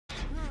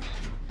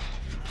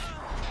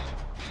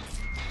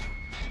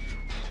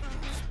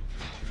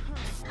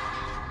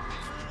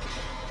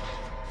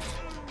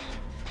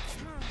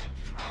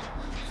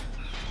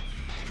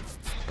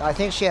I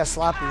think she has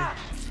sloppy.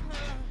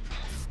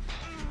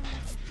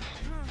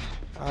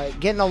 Alright,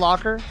 get in the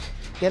locker.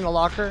 Get in the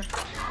locker.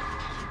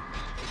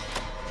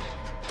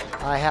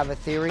 I have a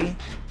theory.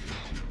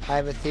 I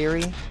have a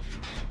theory.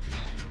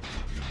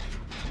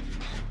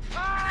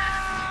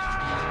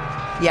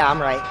 Yeah,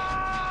 I'm right.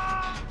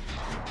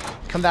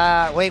 Come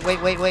back. Wait.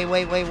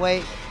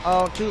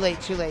 Oh, too late.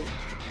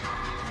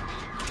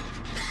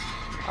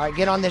 Alright,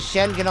 get on this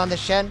shen. Get on this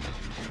shen.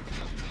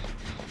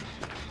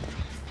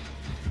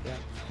 Yeah.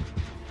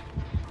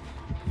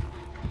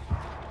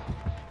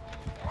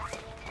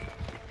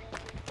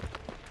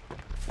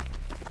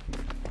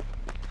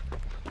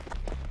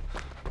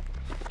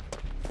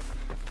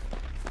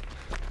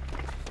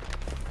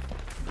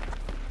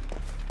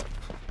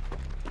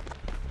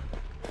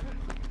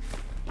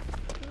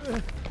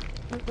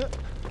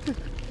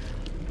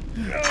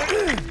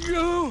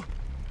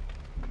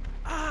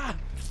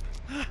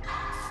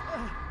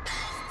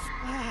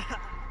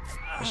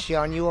 Is she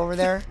on you over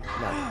there?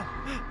 No.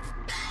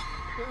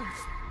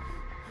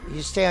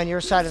 You stay on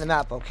your side of the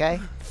map, okay?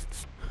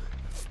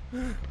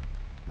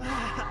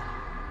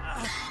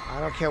 I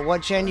don't care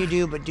what gen you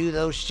do, but do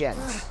those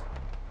gens.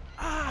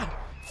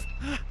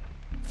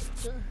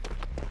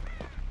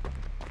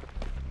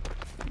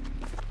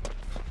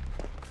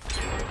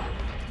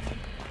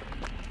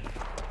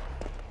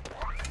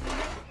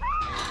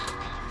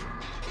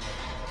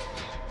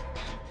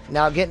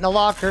 Now get in the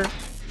locker.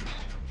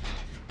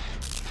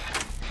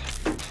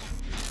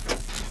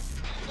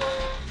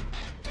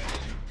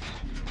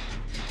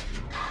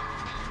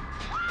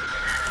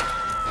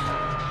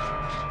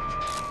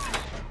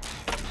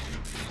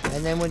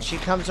 And then when she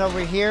comes over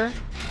here,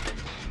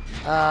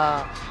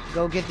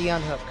 go get the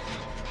unhook.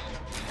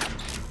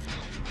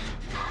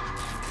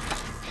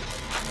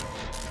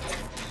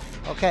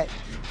 Okay.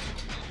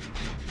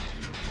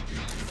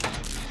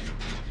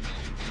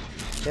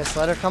 Just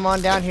let her come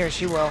on down here,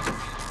 she will.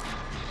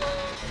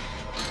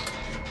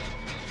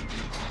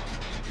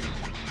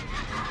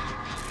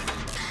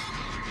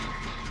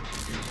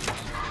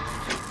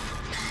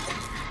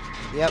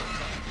 Yep.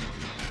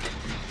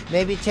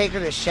 Maybe take her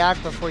to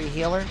Shack before you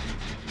heal her.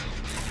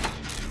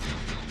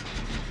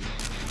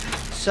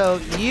 So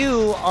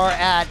you are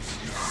at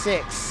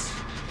 6.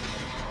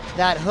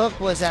 That hook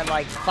was at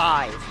like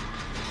 5.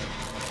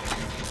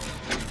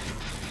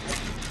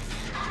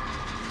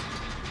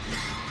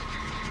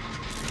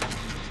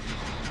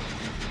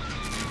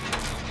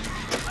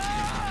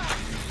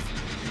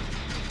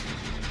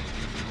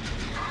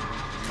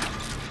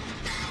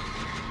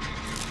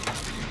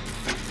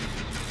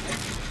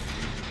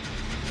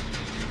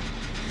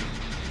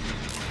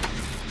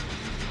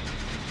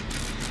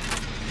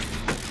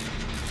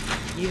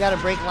 You gotta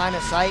break line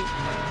of sight.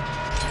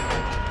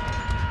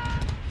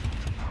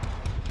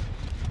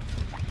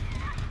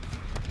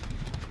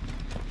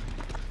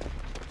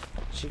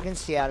 She can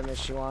see Adam if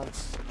she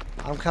wants.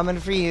 I'm coming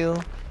for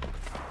you.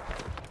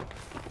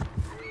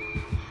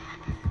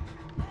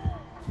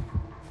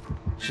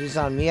 She's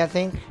on me, I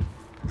think.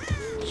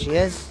 She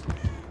is.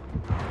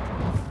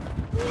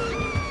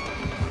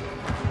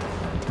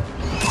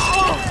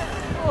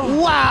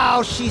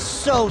 Wow, she's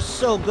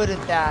so good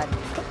at that.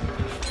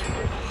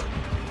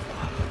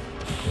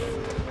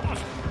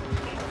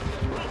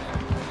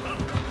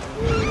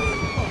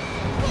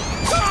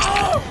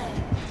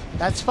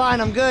 That's fine,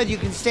 I'm good. You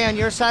can stay on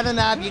your side of the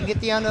map. You can get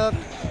the unhook.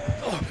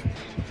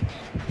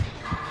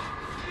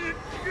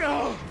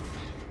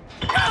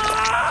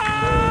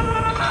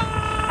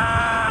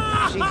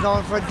 She's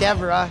going for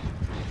Deborah.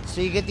 So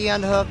you get the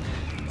unhook.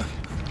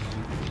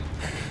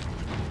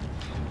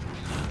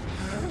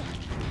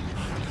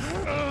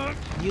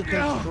 You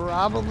can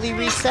probably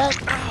reset.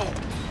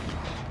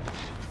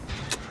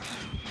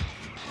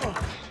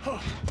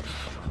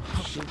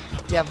 She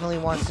definitely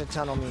wants to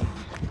tunnel me.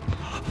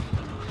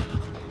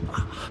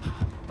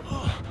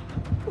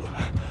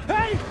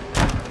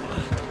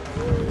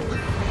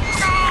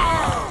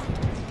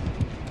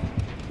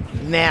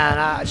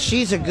 Man,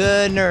 she's a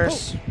good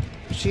nurse.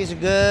 She's a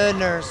good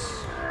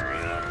nurse.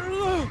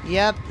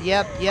 Yep.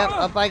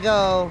 Up I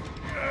go.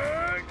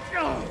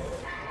 You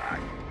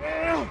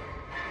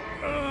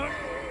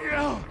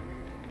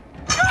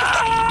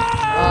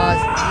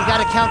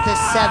gotta count to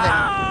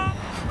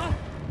 7.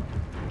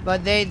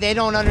 But they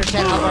don't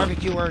understand how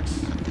barbecue works.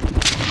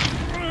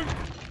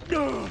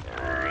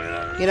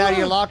 Get out of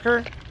your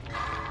locker.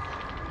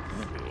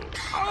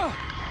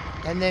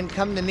 And then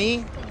come to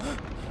me.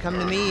 Come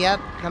to me,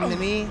 yep, come to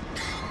me.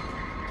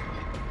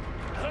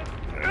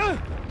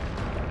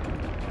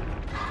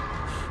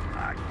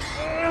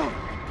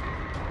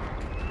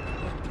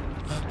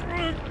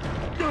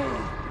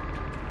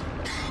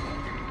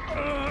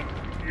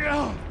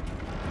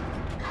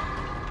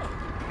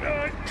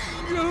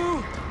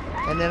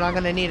 And then I'm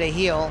gonna need a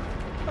heal.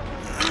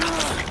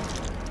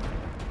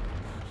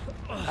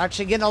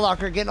 Actually, get in a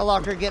locker, get in a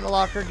locker, get in a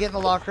locker, get in a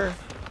locker.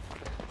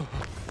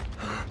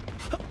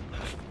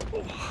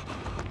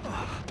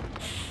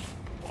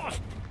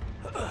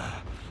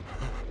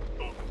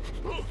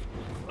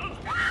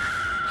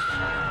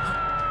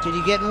 Did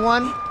you get in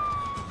one?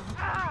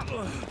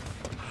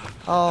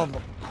 Oh,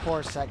 of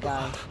course, that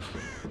guy.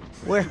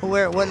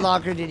 What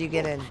locker did you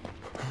get in?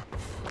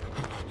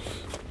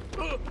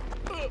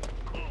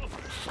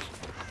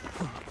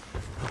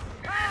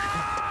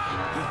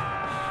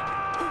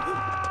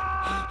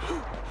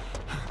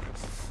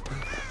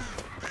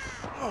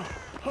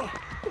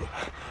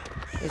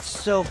 It's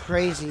so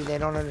crazy, they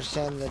don't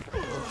understand the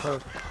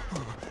perk.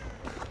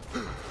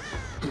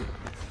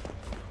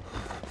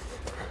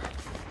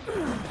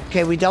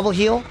 Okay, we double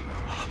heal.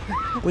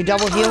 We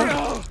double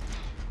heal.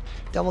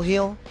 Double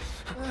heal.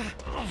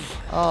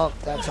 Oh,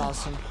 that's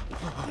awesome.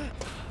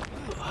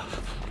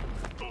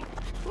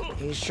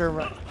 He's sure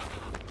right.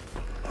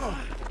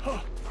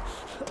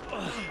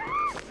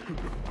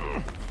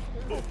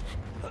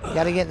 You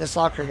gotta get in this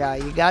locker guy.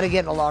 You gotta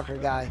get in a locker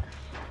guy.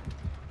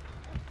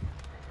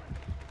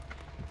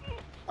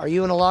 Are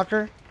you in a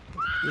locker?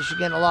 You should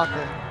get in a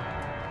locker.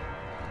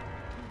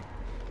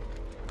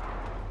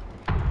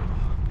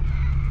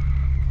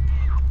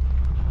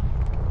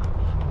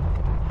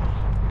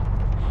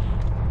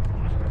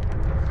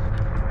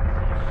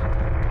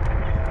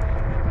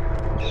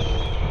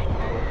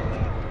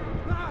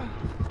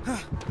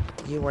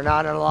 You were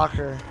not in a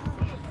locker.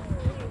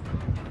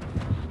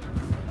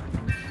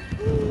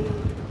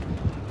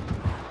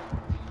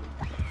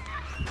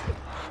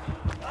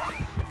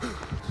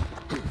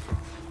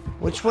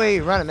 Which way are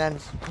you running, man?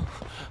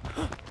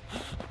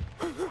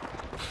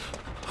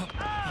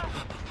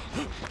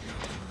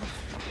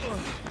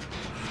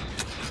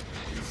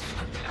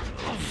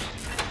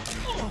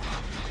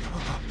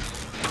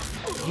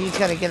 He's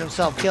gonna get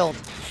himself killed.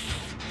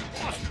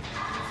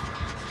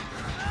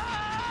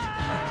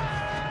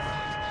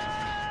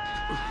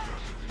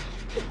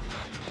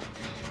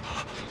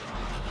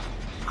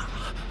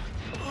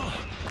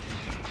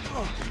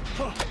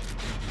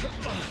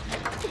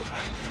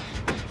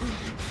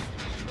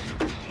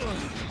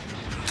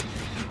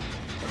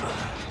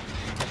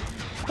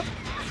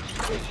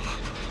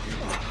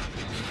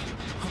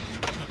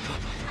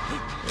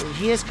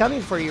 He is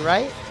coming for you,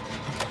 right?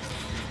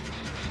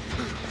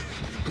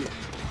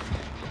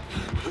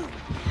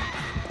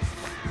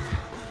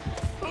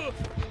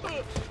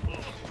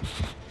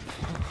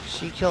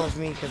 She kills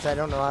me because I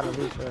don't know how to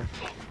loot her.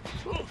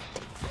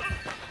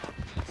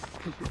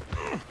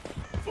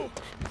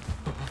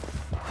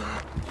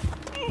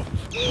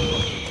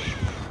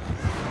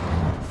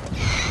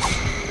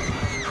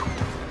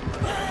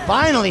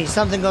 Finally,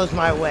 something goes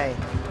my way.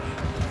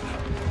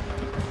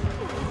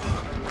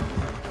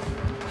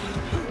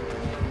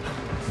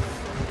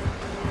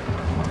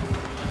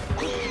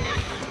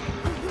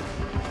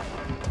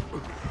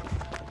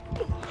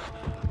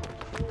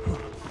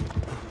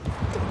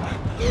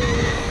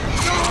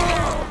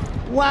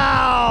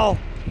 Wow!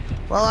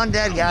 Well, I'm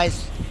dead,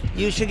 guys.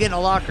 You should get in a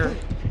locker.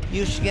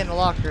 You should get in a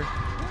locker.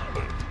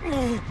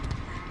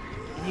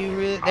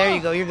 There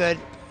you go, you're good.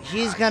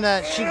 She's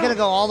gonna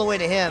go all the way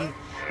to him.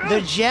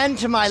 The gen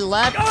to my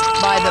left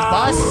by the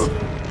bus,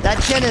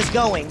 that gen is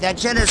going. That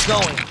gen is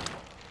going.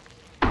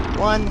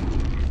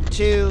 1,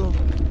 2,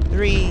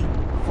 3,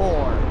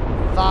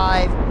 4,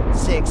 5,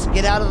 6.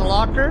 Get out of the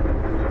locker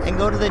and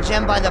go to the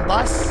gen by the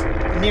bus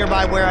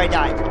nearby where I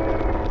died.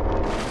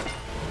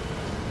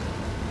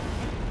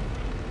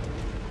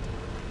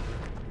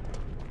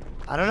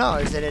 I don't know.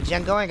 Is it a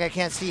gen going? I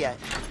can't see yet.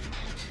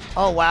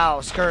 Oh, wow.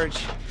 Scourge.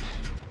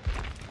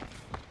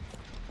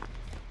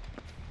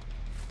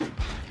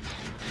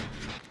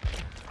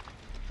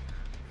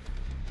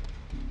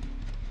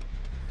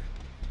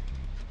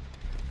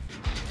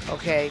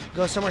 Okay.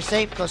 Go somewhere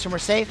safe. Go somewhere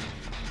safe.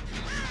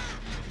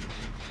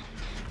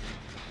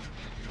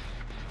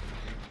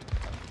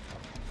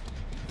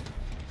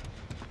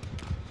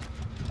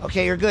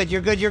 Okay, you're good.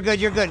 You're good. You're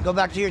good. You're good. Go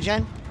back to your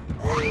gen.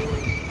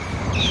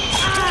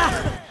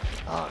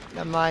 Oh,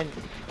 never mind.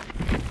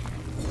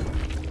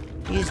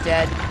 He's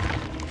dead.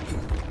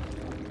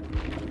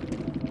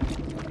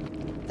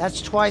 That's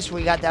twice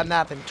we got that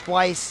map, and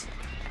twice.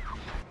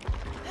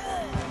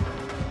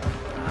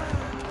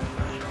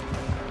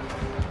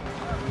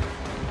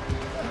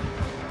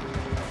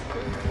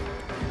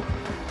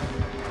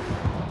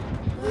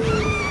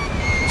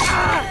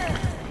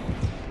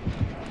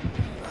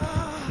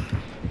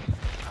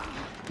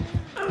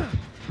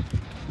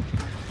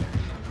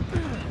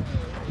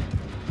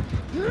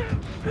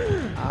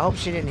 I hope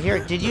she didn't hear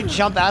it. Did you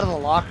jump out of the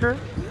locker?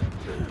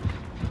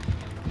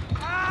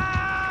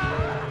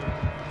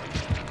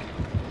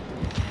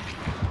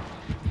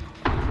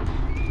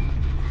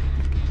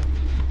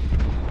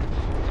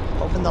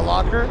 Open the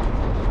locker.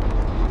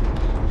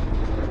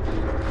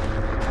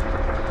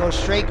 Go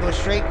straight, go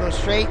straight, go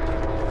straight.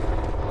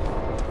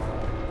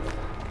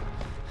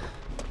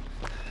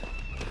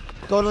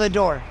 Go to the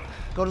door.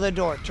 Go to the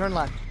door. Turn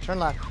left. Turn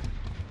left.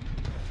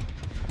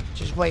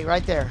 Just wait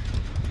right there.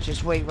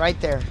 Just wait right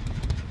there.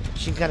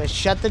 She's gonna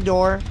shut the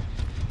door.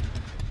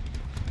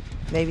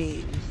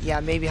 Maybe, yeah,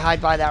 maybe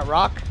hide by that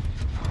rock.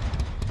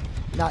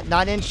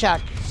 Not in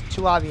shack. It's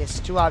too obvious.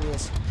 Too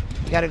obvious.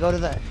 You gotta go to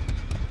the.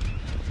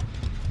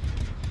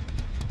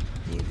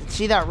 You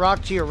see that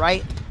rock to your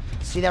right?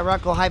 See that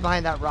rock? Go hide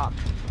behind that rock.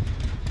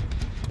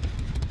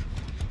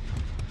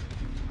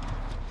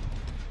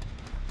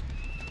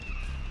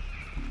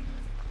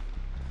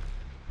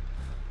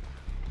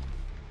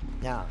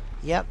 Now,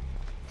 yep.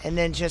 And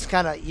then just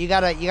kind of, you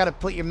gotta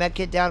put your med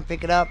kit down,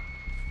 pick it up.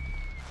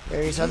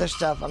 There's other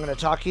stuff. I'm gonna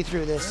talk you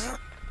through this.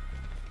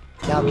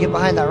 Now get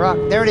behind that rock.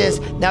 There it is.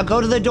 Now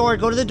go to the door.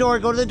 Go to the door.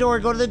 Go to the door.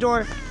 Go to the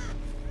door.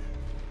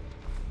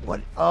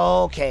 What?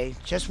 Okay.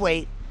 Just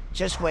wait.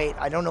 Just wait.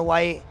 I don't know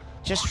why.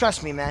 Just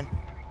trust me, man.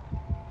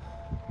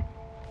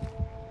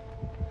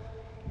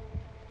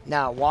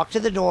 Now walk to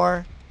the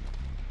door.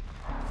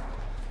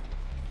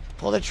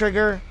 Pull the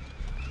trigger.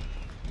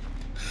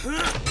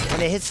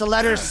 When it hits the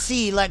letter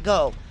C, let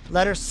go.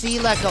 Letter C,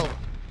 let go.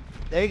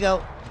 There you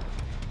go.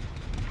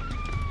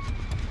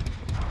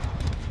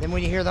 Then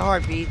when you hear the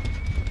heartbeat,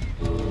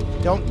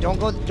 don't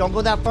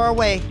go that far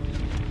away.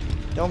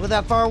 Don't go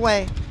that far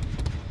away.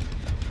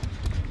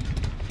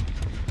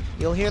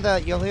 You'll hear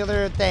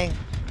the thing.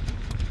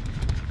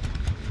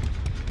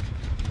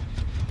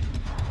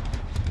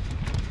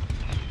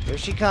 Here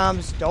she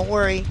comes. Don't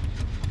worry.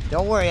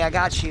 Don't worry, I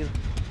got you.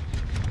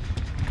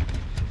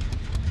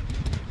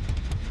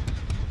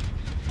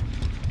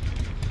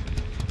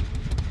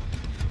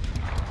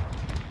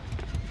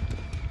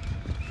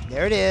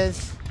 There it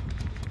is.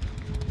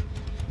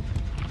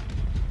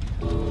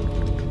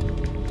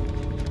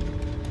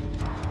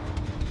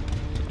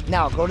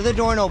 Now, go to the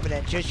door and open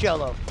it. Just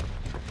YOLO.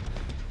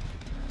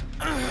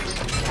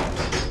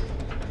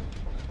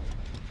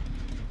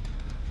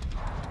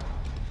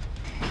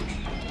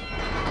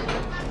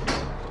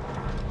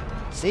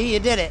 See, you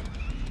did it.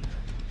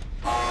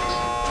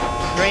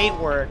 Great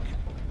work.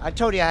 I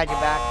told you I had your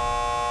back.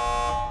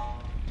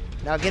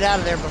 Now get out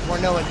of there before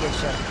no one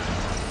gets you.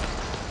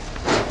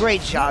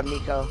 Great job,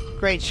 Nico.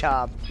 Great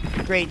job.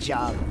 Great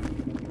job.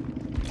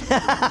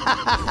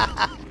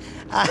 I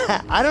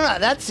don't know.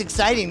 That's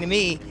exciting to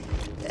me.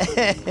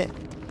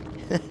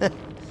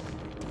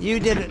 You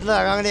did it. Look,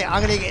 I'm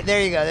gonna get.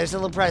 There you go. There's a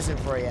little present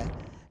for you.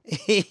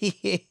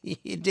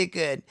 You did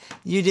good.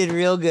 You did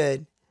real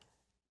good.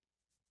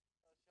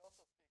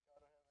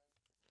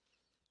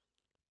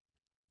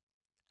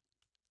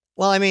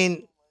 Well, I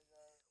mean,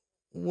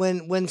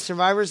 when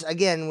survivors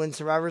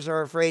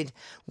are afraid,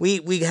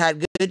 we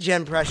had good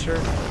gen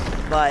pressure,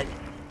 but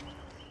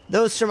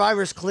those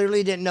survivors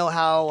clearly didn't know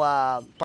how